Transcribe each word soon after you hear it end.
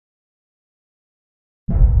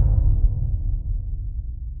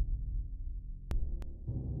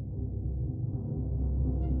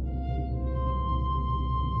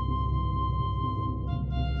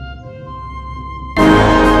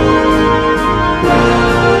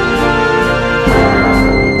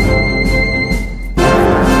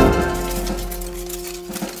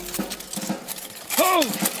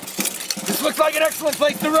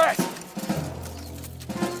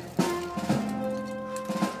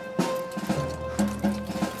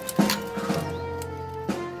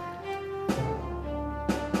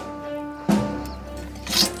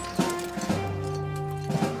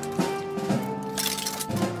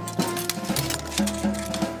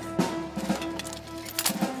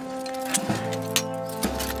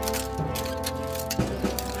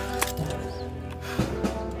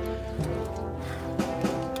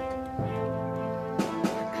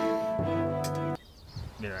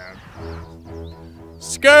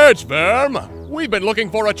scared, Verm. We've been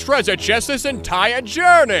looking for a treasure chest this entire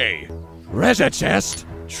journey. Treasure chest?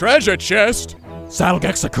 Treasure chest?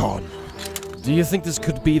 Salgexicon. Do you think this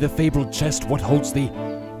could be the fabled chest what holds the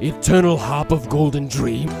eternal harp of golden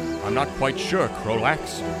dream? I'm not quite sure,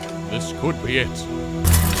 Krolax. This could be it.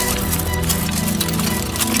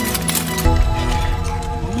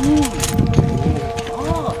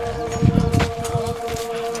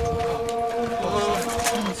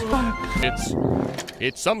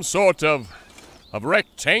 It's some sort of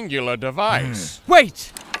rectangular device.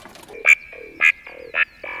 Wait!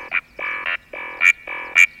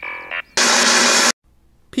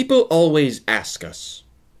 People always ask us,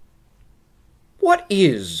 what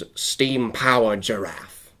is steam-powered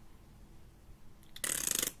giraffe?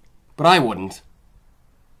 But I wouldn't.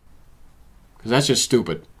 Because that's just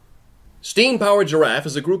stupid. Steam-powered giraffe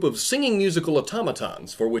is a group of singing musical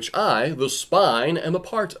automatons for which I, the spine, am a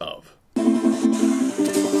part of.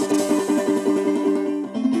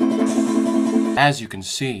 As you can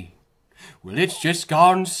see, well, it's just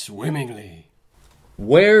gone swimmingly.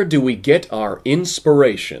 Where do we get our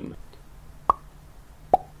inspiration?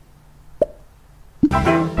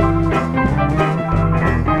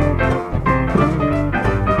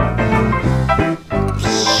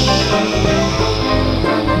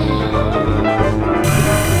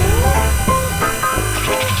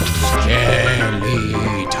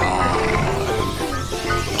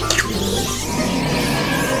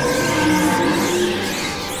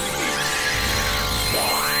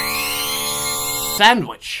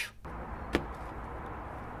 Sandwich.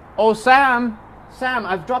 Oh, Sam! Sam,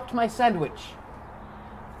 I've dropped my sandwich.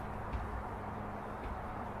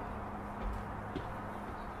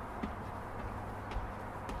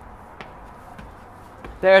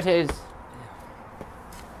 There it is.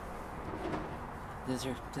 Those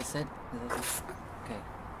are the set. Okay.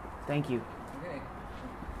 Thank you. Okay.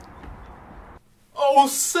 Oh,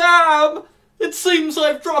 Sam! It seems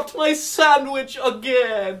I've dropped my sandwich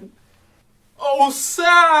again. Oh,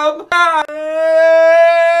 Sam!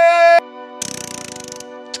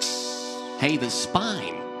 Hey, the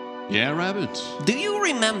spine. Yeah, Rabbit? Do you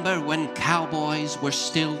remember when cowboys were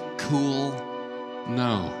still cool?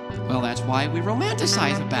 No. Well, that's why we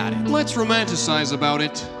romanticize about it. Let's romanticize about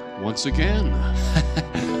it once again.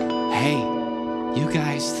 Hey, you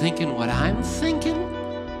guys thinking what I'm thinking?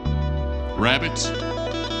 Rabbit,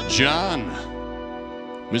 John,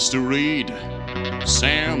 Mr. Reed,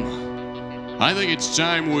 Sam, I think it's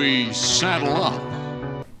time we saddle up.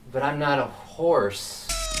 But I'm not a horse.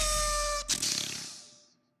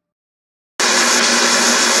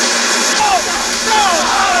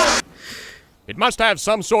 It must have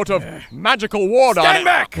some sort of magical ward on it. Stand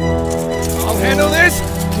back! I'll handle this!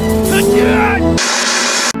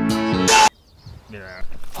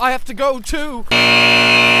 I have to go too!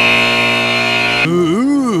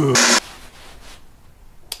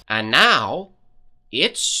 And now,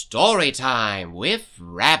 it's story time with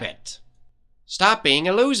Rabbit. Stop being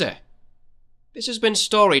a loser. This has been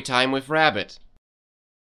story time with Rabbit.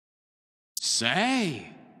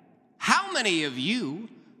 Say, how many of you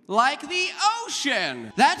like the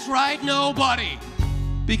ocean? That's right, nobody.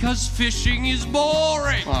 Because fishing is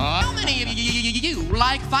boring. How many of you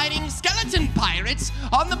like fighting skeleton pirates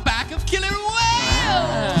on the back of killer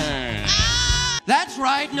whales? That's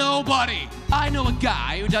right, nobody. I know a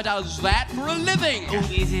guy who does that for a living. Oh,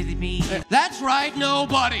 is it me? That's right,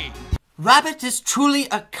 nobody. Rabbit is truly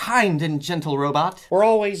a kind and gentle robot. We're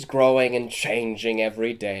always growing and changing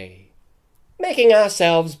every day, making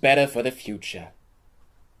ourselves better for the future.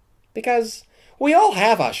 Because we all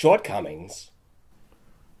have our shortcomings.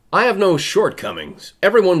 I have no shortcomings.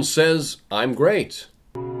 Everyone says I'm great.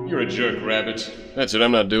 You're a jerk, Rabbit. That's it,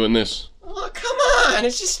 I'm not doing this. Oh, come on.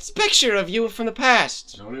 It's just a picture of you from the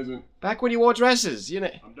past. No, it isn't. Back when you wore dresses, you know.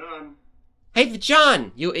 I'm done. Hey,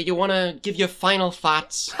 John, you want to give your final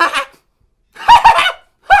thoughts?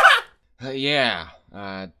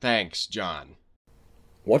 Thanks, John.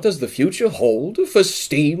 What does the future hold for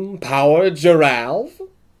steam-powered giraffe?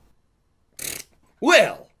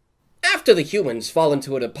 Well, after the humans fall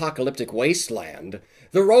into an apocalyptic wasteland,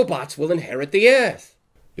 the robots will inherit the Earth.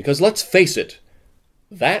 Because let's face it,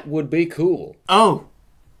 that would be cool. Oh,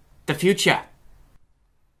 the future.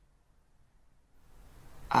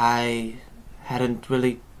 I hadn't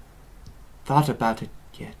really thought about it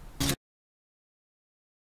yet.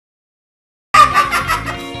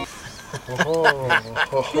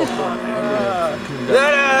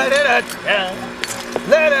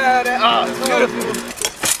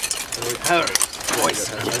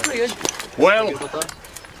 Well,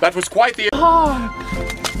 that was quite the...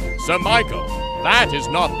 Sir Michael, that is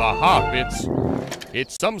not the harp,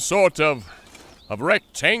 It's some sort of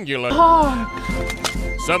rectangular.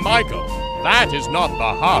 Sir Michael, that is not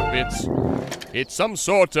the harp. It's some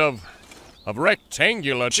sort of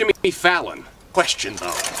rectangular. Jimmy Fallon. Question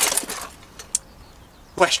though.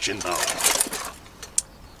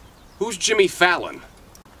 Who's Jimmy Fallon?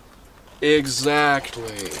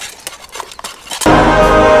 Exactly.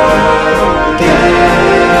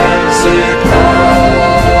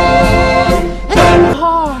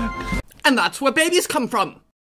 And that's where babies come from.